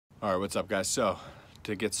All right, what's up guys? So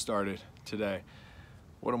to get started today,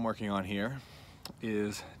 what I'm working on here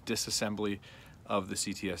is disassembly of the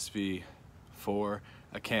CTS-V for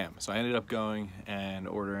a cam. So I ended up going and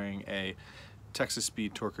ordering a Texas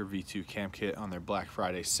Speed Torquer V2 cam kit on their Black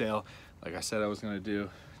Friday sale. Like I said I was gonna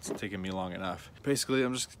do, it's taking me long enough. Basically,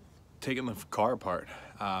 I'm just taking the car apart.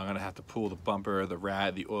 I'm gonna have to pull the bumper, the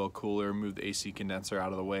rad, the oil cooler, move the AC condenser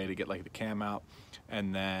out of the way to get like the cam out,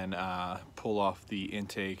 and then pull off the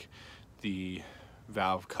intake, the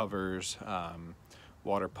valve covers,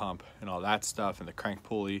 water pump and all that stuff, and the crank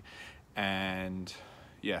pulley. And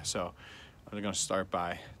yeah, so I'm gonna start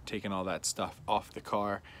by taking all that stuff off the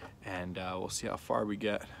car, and we'll see how far we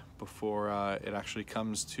get before it actually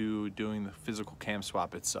comes to doing the physical cam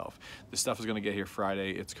swap itself. This stuff is gonna get here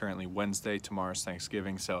Friday. It's currently Wednesday, tomorrow's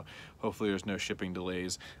Thanksgiving, so hopefully there's no shipping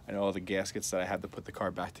delays. I know all the gaskets that I had to put the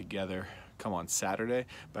car back together come on Saturday,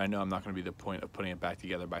 but I know I'm not gonna be the point of putting it back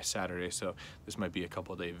together by Saturday, so this might be a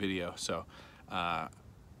couple day video. So,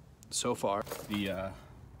 so far, the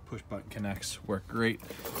push button connects work great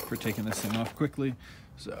for taking this thing off quickly.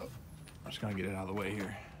 So I'm just gonna get it out of the way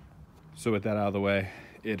here. So with that out of the way,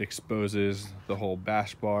 it exposes the whole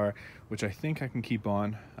bash bar, which I think I can keep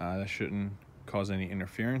on. That shouldn't cause any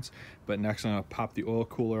interference. But next I'm gonna pop the oil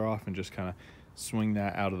cooler off and just kind of swing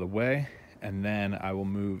that out of the way. And then I will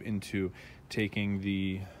move into taking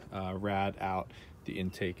the rad out, the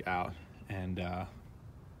intake out, and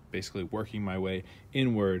basically working my way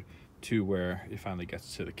inward to where it finally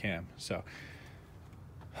gets to the cam. So,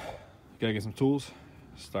 gotta get some tools,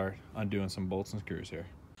 start undoing some bolts and screws here.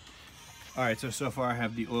 All right, so far I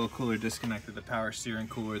have the oil cooler disconnected, the power steering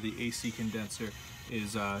cooler, the AC condenser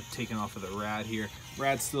is taken off of the rad here.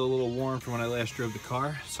 Rad's still a little warm from when I last drove the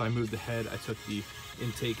car, so I moved the head. I took the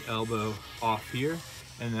intake elbow off here,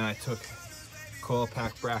 and then I took coil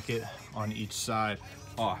pack bracket on each side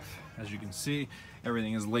off. As you can see,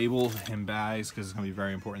 everything is labeled in bags because it's gonna be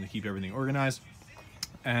very important to keep everything organized.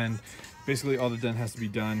 And basically all that then has to be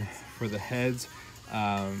done for the heads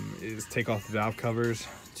is take off the valve covers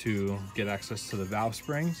to get access to the valve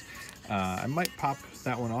springs. I might pop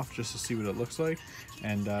that one off just to see what it looks like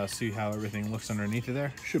and see how everything looks underneath of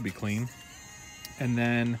there. Should be clean. And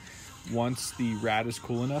then once the rad is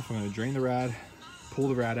cool enough, I'm going to drain the rad, pull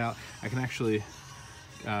the rad out. I can actually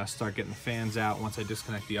start getting the fans out once I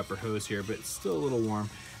disconnect the upper hose here, but it's still a little warm.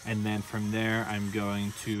 And then from there, I'm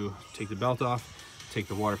going to take the belt off, take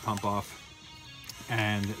the water pump off,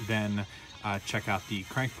 and then check out the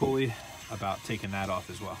crank pulley about taking that off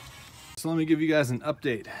as well. So let me give you guys an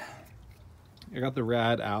update. I got the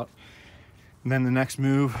rad out, and then the next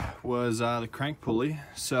move was the crank pulley.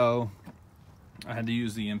 So I had to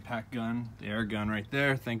use the impact gun, the air gun right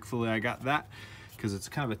there. Thankfully I got that because it's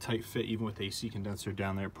kind of a tight fit even with the AC condenser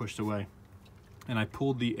down there pushed away. And I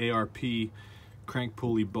pulled the ARP crank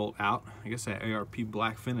pulley bolt out. I guess that ARP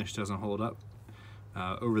black finish doesn't hold up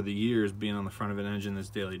over the years being on the front of an engine that's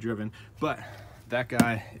daily driven, but that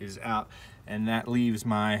guy is out, and that leaves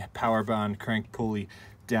my power bond crank pulley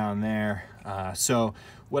down there. So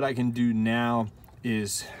what I can do now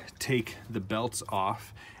is take the belts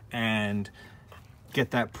off and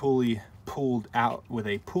get that pulley pulled out with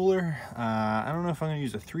a puller. I don't know if I'm gonna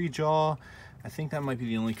use a 3-jaw. I think that might be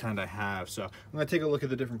the only kind I have. So I'm gonna take a look at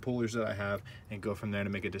the different pullers that I have and go from there to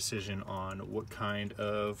make a decision on what kind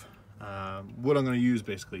of what I'm gonna use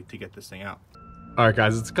basically to get this thing out. All right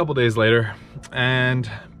guys, it's a couple days later, and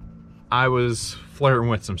I was flirting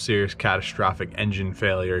with some serious catastrophic engine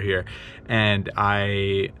failure here, and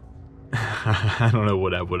I don't know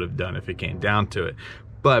what I would have done if it came down to it.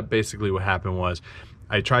 But basically what happened was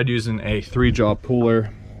I tried using a 3-jaw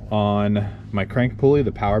puller on my crank pulley,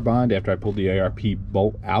 the power bond, after I pulled the ARP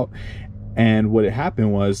bolt out, and what had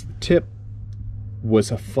happened was the tip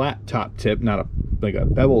was a flat top tip, not like a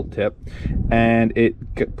beveled tip, and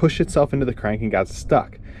it pushed itself into the crank and got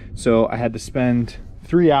stuck. So I had to spend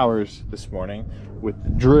 3 hours this morning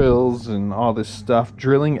with drills and all this stuff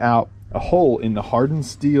drilling out a hole in the hardened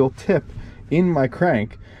steel tip in my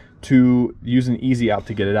crank to use an easy out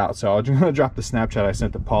to get it out. So I'm gonna drop the Snapchat I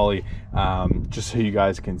sent to Paulie just so you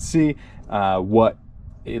guys can see what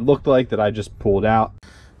it looked like that I just pulled out.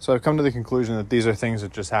 So I've come to the conclusion that these are things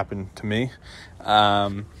that just happened to me.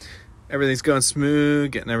 Everything's going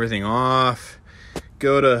smooth, getting everything off.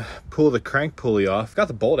 Go to pull the crank pulley off. Got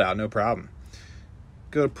the bolt out, no problem.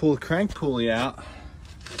 Go to pull the crank pulley out,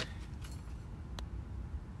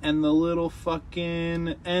 and the little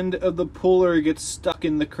fucking end of the puller gets stuck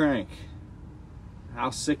in the crank. How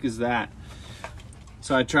sick is that?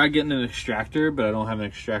 So I tried getting an extractor, but I don't have an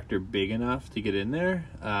extractor big enough to get in there.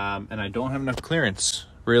 And I don't have enough clearance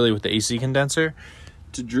really with the AC condenser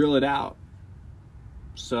to drill it out.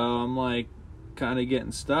 So I'm like kind of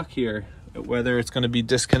getting stuck here, whether it's going to be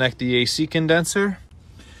disconnect the AC condenser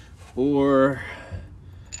or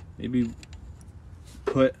maybe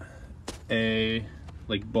put a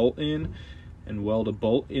bolt in and weld a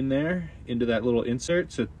bolt in there into that little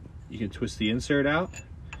insert so you can twist the insert out.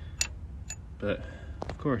 But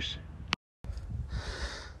of course,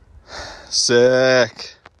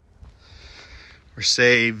 sick. We're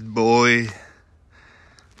saved, boy.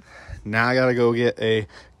 Now I gotta go get a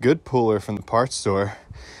good puller from the parts store.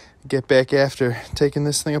 Get back after taking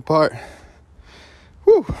this thing apart.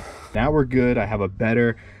 Whew. Now we're good. I have a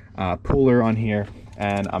better puller on here,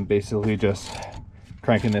 and I'm basically just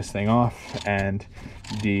cranking this thing off, and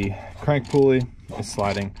the crank pulley is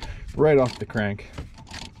sliding right off the crank,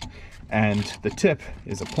 and the tip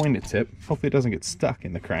is a pointed tip. Hopefully it doesn't get stuck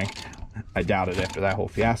in the crank. I doubt it after that whole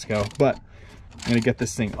fiasco, but I'm gonna get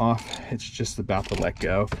this thing off. It's just about to let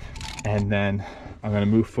go, and then I'm gonna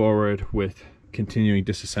move forward with continuing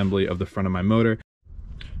disassembly of the front of my motor.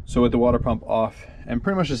 So with the water pump off and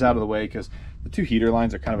pretty much just out of the way, because the two heater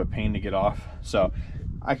lines are kind of a pain to get off, so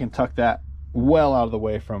I can tuck that well out of the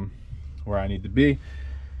way from where I need to be.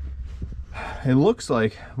 It looks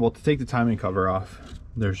like, well, to take the timing cover off,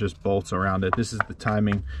 there's just bolts around it. This is the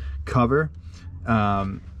timing cover.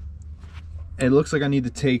 It looks like I need to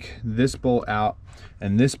take this bolt out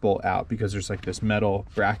and this bolt out because there's like this metal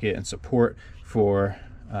bracket and support for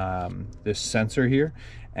this sensor here.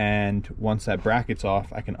 And once that bracket's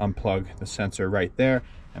off, I can unplug the sensor right there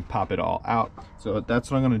and pop it all out. So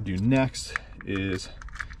that's what I'm gonna do next, is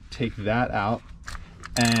take that out.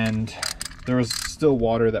 And there was still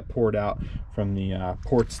water that poured out from the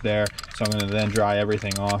ports there, so I'm gonna then dry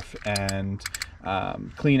everything off and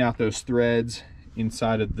clean out those threads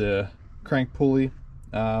inside of the crank pulley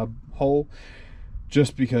hole,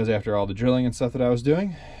 just because after all the drilling and stuff that I was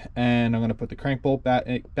doing. And I'm gonna put the crank bolt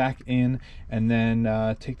back in, and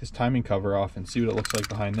then take this timing cover off and see what it looks like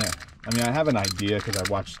behind there. I mean, I have an idea because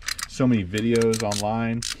I watched so many videos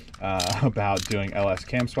online about doing LS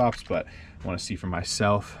cam swaps, but I want to see for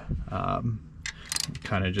myself,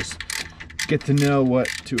 kind of just get to know what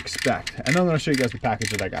to expect. And I'm going to show you guys the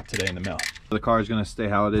package that I got today in the mail. The car is going to stay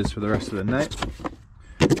how it is for the rest of the night,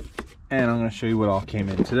 and I'm going to show you what all came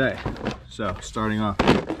in today. So starting off,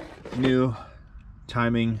 new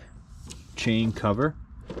timing chain cover,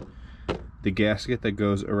 the gasket that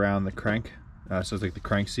goes around the crank, so it's like the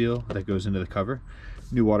crank seal that goes into the cover,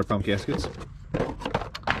 new water pump gaskets.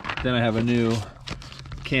 Then I have a new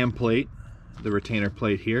cam plate, the retainer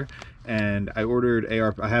plate here, and I ordered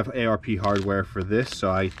I have ARP hardware for this,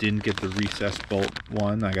 so I didn't get the recessed bolt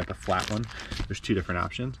one, I got the flat one. There's two different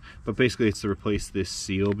options, but basically it's to replace this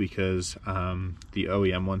seal because the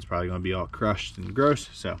OEM one's probably going to be all crushed and gross.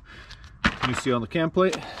 So new seal on the cam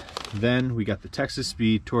plate. Then we got the Texas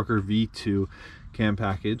Speed Torker V2 cam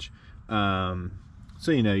package. So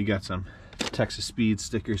you know, you got some Texas Speed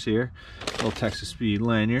stickers here, little Texas Speed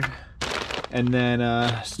lanyard. And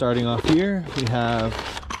then starting off here, we have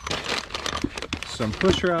some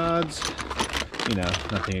push rods, you know,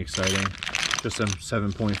 nothing exciting, just some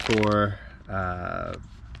 7.4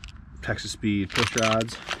 Texas Speed push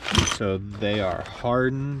rods. So they are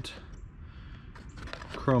hardened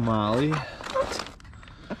chromoly.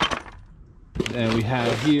 And we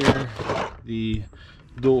have here the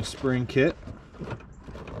dual spring kit.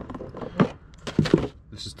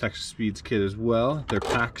 This is Texas Speed's kit as well. They're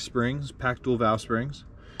pack springs, pack dual valve springs,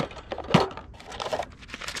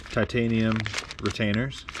 titanium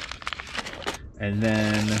retainers, and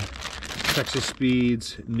then Texas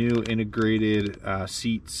Speed's new integrated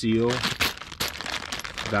seat seal,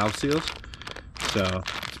 valve seals. So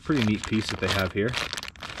it's a pretty neat piece that they have here.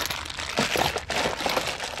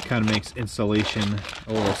 Kind of makes installation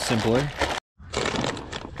a little simpler.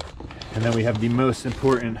 And then we have the most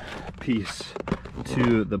important piece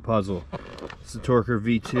to the puzzle. It's the Torker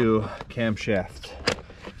V2 camshaft.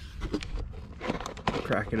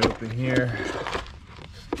 Crack it open here.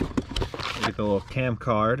 Get the little cam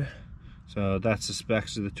card. So that's the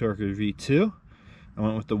specs of the Torker V2. I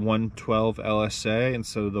went with the 112 LSA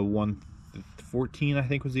instead of the 114, I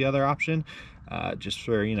think was the other option, just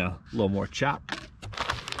for, you know, a little more chop.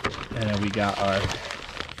 And then we got our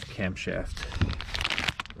camshaft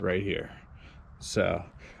right here. So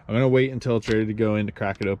I'm gonna wait until it's ready to go in to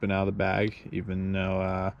crack it open out of the bag, even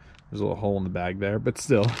though there's a little hole in the bag there, but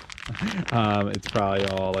still, it's probably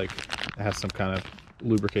all like, it has some kind of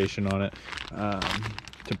lubrication on it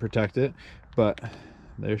to protect it. But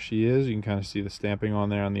there she is. You can kind of see the stamping on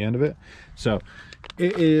there on the end of it. So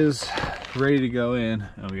it is ready to go in.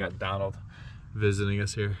 And we got Donald visiting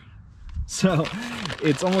us here. So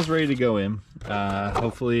it's almost ready to go in.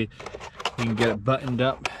 Hopefully we can get it buttoned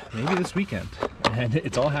up maybe this weekend. And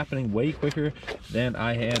it's all happening way quicker than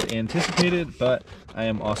I had anticipated, but I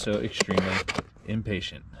am also extremely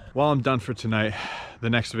impatient. While I'm done for tonight, the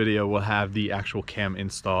next video will have the actual cam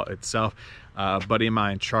install itself. A buddy of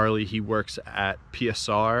mine, Charlie, he works at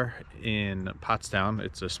PSR in Pottstown.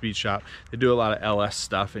 It's a speed shop. They do a lot of LS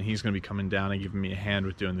stuff, and he's going to be coming down and giving me a hand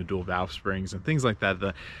with doing the dual valve springs and things like that.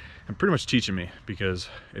 And pretty much teaching me, because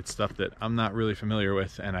it's stuff that I'm not really familiar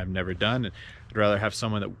with and I've never done. And I'd rather have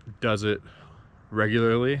someone that does it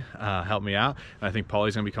regularly help me out. And I think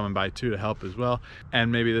Paulie's gonna be coming by too to help as well.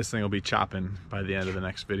 And maybe this thing will be chopping by the end of the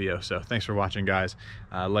next video. So thanks for watching, guys.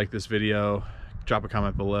 Like this video, drop a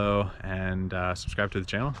comment below, and subscribe to the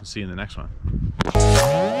channel. I'll see you in the next one.